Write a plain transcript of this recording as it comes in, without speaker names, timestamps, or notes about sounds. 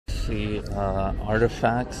see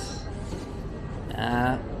artifacts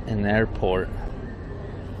at an airport.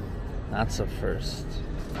 That's a first.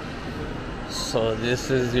 So this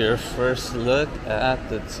is your first look at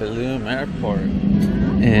the Tulum airport.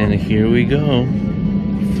 And here we go,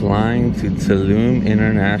 flying to Tulum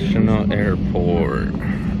International Airport.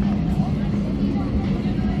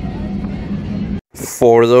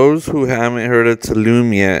 For those who haven't heard of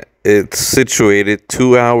Tulum yet, it's situated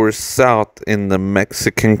 2 hours south in the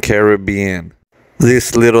Mexican Caribbean.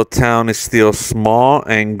 This little town is still small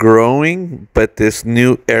and growing, but this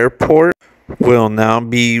new airport will now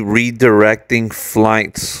be redirecting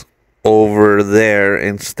flights over there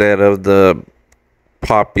instead of the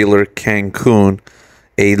popular Cancun,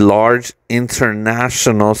 a large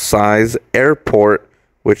international size airport,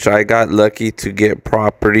 which I got lucky to get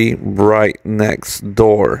property right next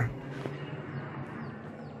door.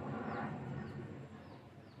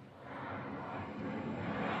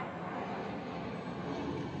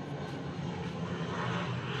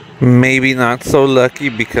 Maybe not so lucky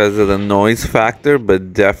because of the noise factor,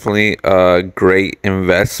 but definitely a great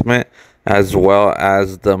investment, as well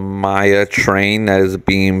as the Maya train that is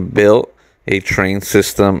being built, a train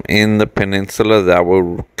system in the peninsula that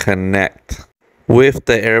will connect with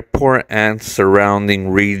the airport and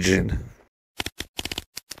surrounding region.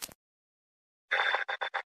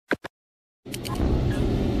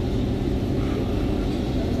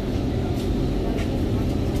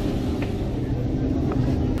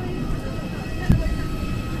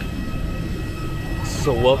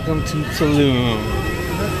 So welcome to Tulum,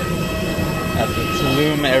 at the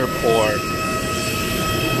Tulum airport.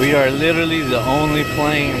 We are literally the only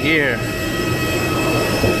plane here.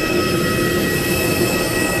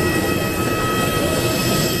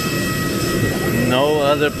 No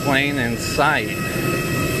other plane in sight.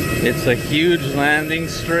 It's a huge landing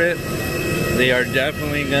strip. They are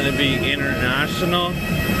definitely going to be international.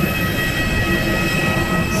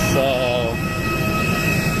 So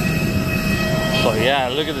yeah,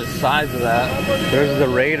 look at the size of that. There's the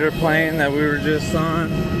Raider plane that we were just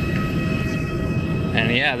on.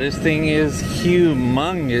 And yeah, this thing is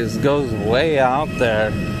humongous, goes way out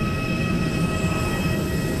there.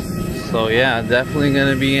 So yeah, definitely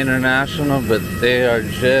gonna be international, but they are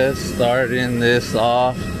just starting this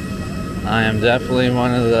off. I am definitely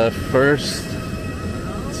one of the first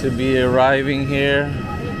to be arriving here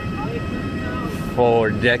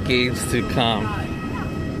for decades to come.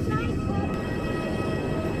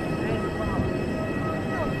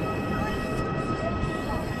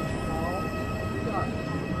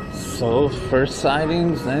 So, first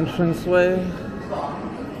sightings, entranceway.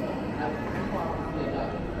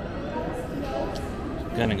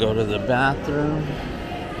 Gonna go to the bathroom.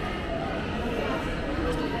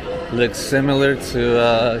 Looks similar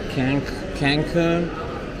to Cancun.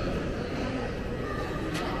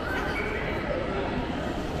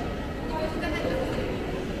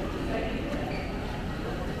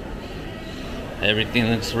 Everything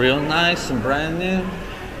looks real nice and brand new.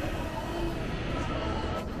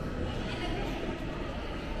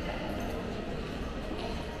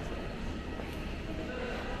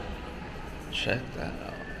 Check that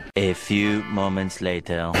out. A few moments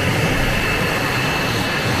later.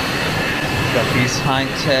 Got these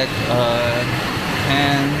high-tech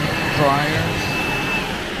hand dryers.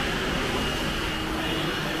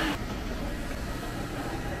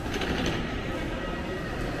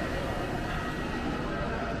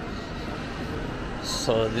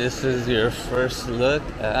 So this is your first look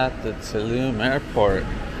at the Tulum airport.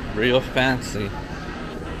 Real fancy.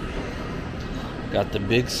 Got the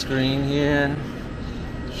big screen here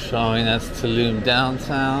showing us Tulum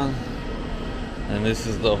downtown, and this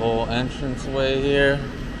is the whole entranceway here.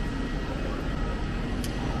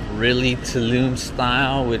 Really Tulum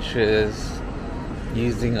style, which is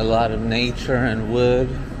using a lot of nature and wood,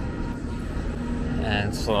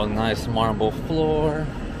 and so a nice marble floor.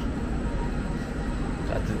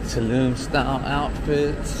 Got the Tulum style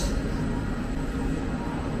outfits.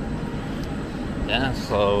 Yeah,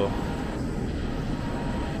 so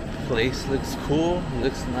place looks cool,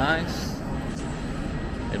 looks nice.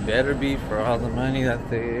 It better be for all the money that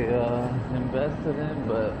they invested in,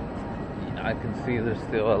 but I can see there's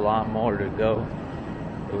still a lot more to go.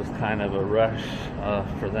 It was kind of a rush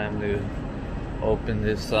for them to open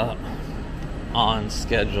this up on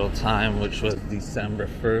scheduled time, which was December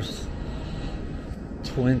 1st,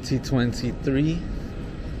 2023.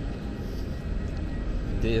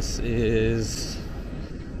 This is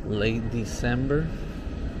late December,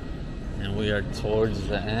 and we are towards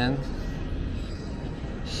the end.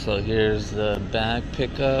 So here's the bag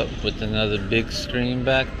pickup with another big screen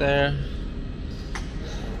back there.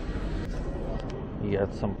 You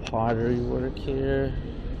got some pottery work here.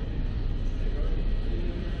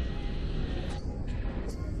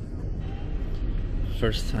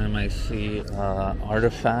 First time I see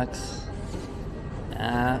artifacts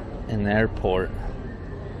at an airport.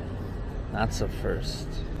 That's a first.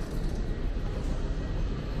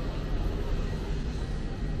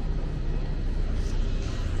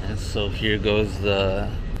 And so here goes the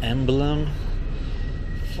emblem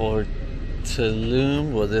for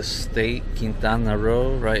Tulum, well, this state, Quintana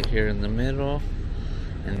Roo, right here in the middle.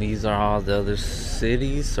 And these are all the other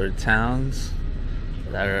cities or towns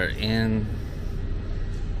that are in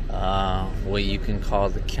what you can call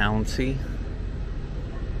the county.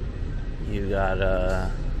 You got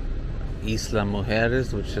Isla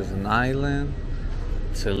Mujeres, which is an island.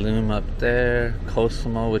 Tulum up there.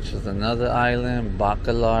 Cosmo, which is another island.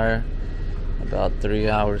 Bacalar, about 3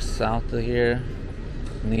 hours south of here,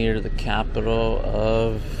 near the capital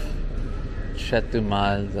of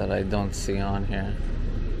Chetumal that I don't see on here.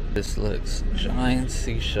 This looks giant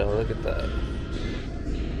seashell. Look at that.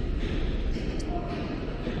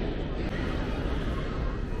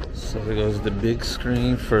 So there goes the big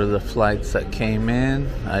screen for the flights that came in.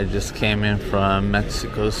 I just came in from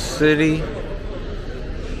Mexico City.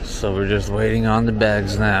 So we're just waiting on the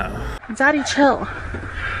bags now. Daddy, chill.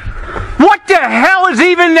 What the hell is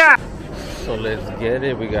even that? So let's get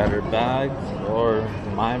it. We got our bags, or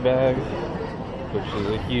my bag, which is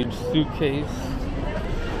a huge suitcase.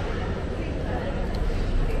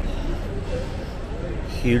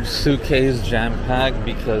 Huge suitcase, jam-packed,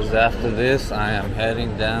 because after this I am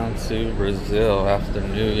heading down to Brazil after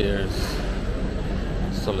New Year's.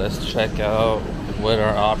 So let's check out what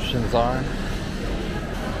our options are.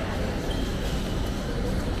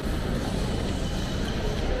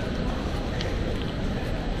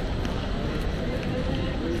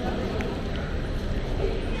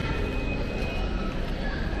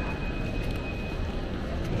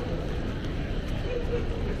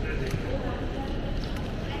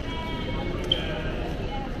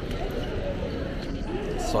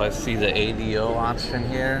 So I see the ADO option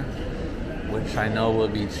here, which I know will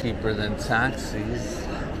be cheaper than taxis.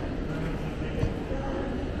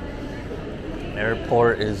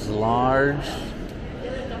 Airport is large.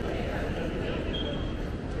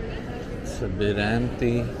 It's a bit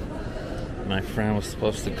empty. My friend was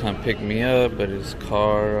supposed to come pick me up, but his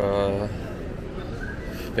car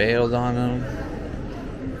failed on him.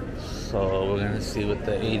 So we're gonna see what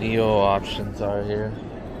the ADO options are here.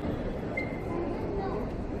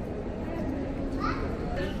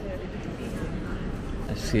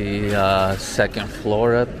 I see second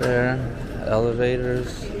floor up there,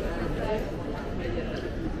 elevators,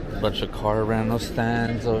 bunch of car rental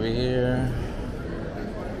stands over here.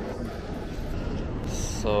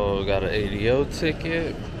 So we got an ADO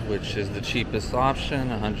ticket, which is the cheapest option,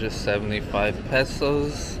 175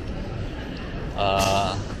 pesos.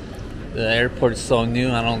 The airport's so new,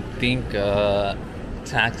 I don't think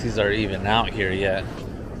taxis are even out here yet.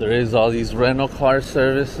 There is all these rental car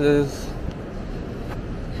services.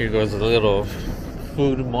 Here goes a little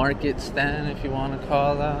food market stand, if you want to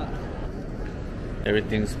call that.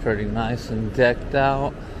 Everything's pretty nice and decked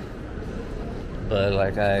out. But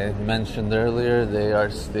like I mentioned earlier, they are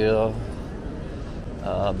still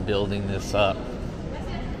building this up.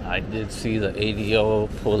 I did see the ADO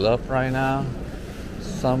pull up right now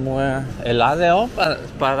somewhere. El ADO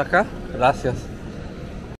para acá. Gracias.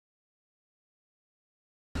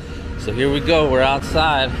 So here we go, we're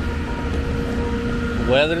outside.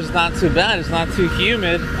 Weather's not too bad, it's not too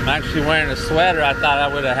humid. I'm actually wearing a sweater. I thought I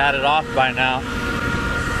would have had it off by now.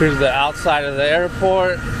 Here's the outside of the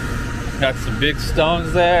airport. Got some big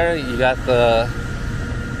stones there. You got the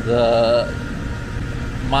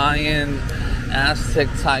Mayan Aztec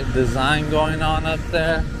type design going on up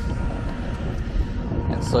there.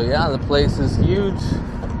 And so yeah, the place is huge.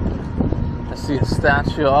 I see a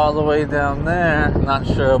statue all the way down there. Not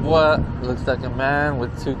sure of what. It looks like a man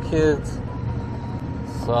with 2 kids.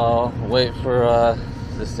 So wait for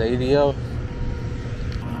this ADO.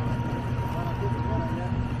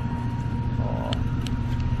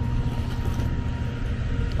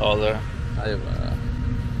 Oh, there.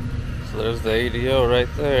 So there's the ADO right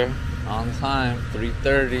there, on time,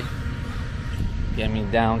 3:30. Get me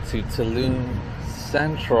down to Tulum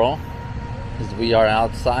Central, because we are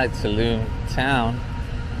outside Tulum town.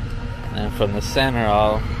 And from the center,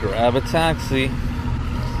 I'll grab a taxi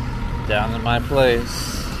down to my place.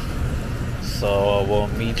 So we'll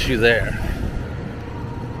meet you there.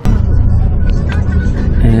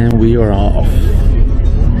 And we are off.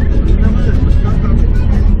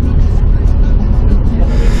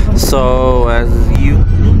 So as you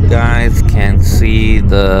guys can see,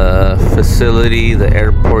 the facility, the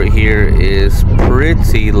airport here is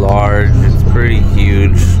pretty large. It's pretty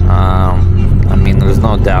huge. I mean, there's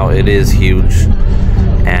no doubt it is huge.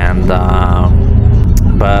 And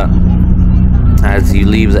but as you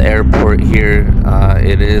leave the airport here,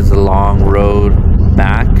 it is a long road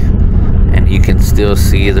back, and you can still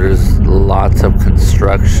see there's lots of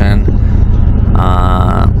construction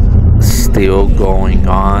still going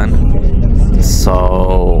on.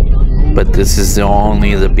 So, but this is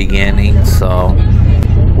only the beginning. So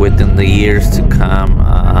within the years to come,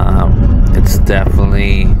 it's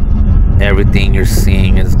definitely, everything you're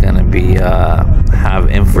seeing is going to be have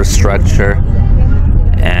infrastructure,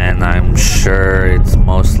 and I'm sure it's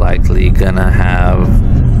most likely going to have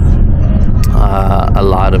a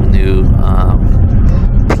lot of new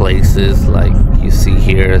places. Like you see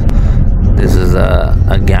here, this is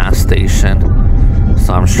a gas station,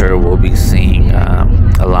 so I'm sure we'll be seeing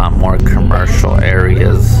a lot more commercial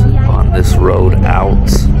areas on this road out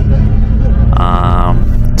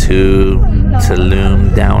to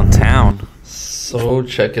Tulum downtown. So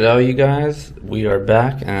check it out, you guys. We are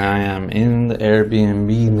back, and I am in the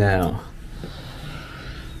Airbnb now.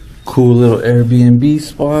 Cool little Airbnb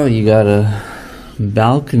spot. You got a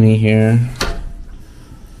balcony here.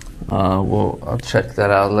 Well, I'll check that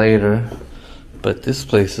out later. But this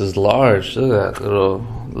place is large. Look at that little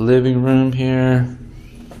living room here.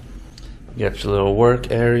 You got your little work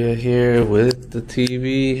area here with the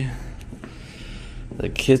TV. The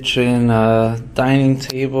kitchen, dining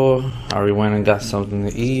table. I already went and got something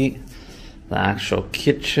to eat. The actual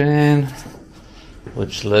kitchen,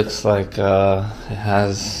 which looks like it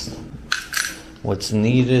has what's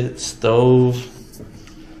needed. Stove.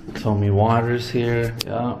 Tommy Waters here.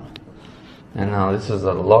 Yeah. And now this is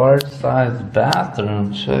a large size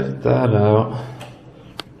bathroom. Check that out.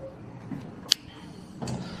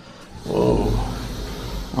 Whoa.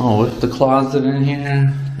 Oh, with the closet in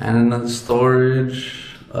here. And another storage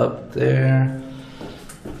up there.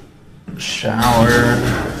 Shower.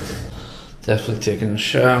 Definitely taking a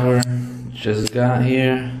shower. Just got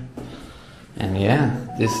here. And yeah,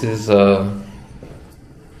 this is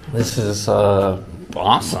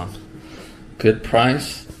awesome. Good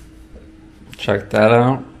price. Check that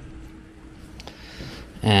out.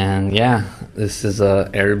 And yeah, this is a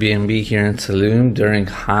Airbnb here in Tulum during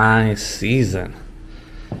high season.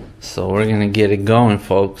 So we're gonna get it going,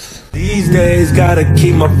 folks. These days gotta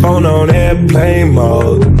keep my phone on airplane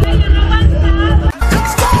mode.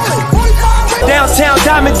 Downtown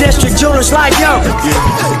Diamond District, jewelers like yo.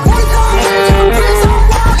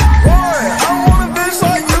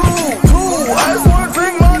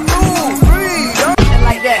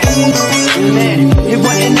 It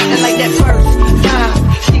wasn't nothing like that first.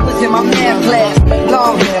 She was in my math class,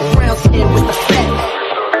 long hair, brown skin with the fat.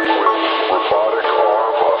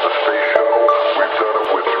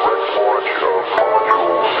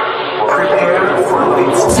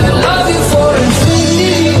 I love you for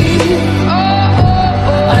infinity.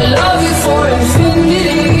 I love you for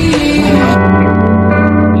infinity.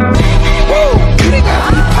 Woo!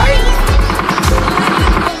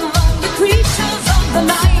 The creatures of the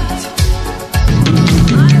night.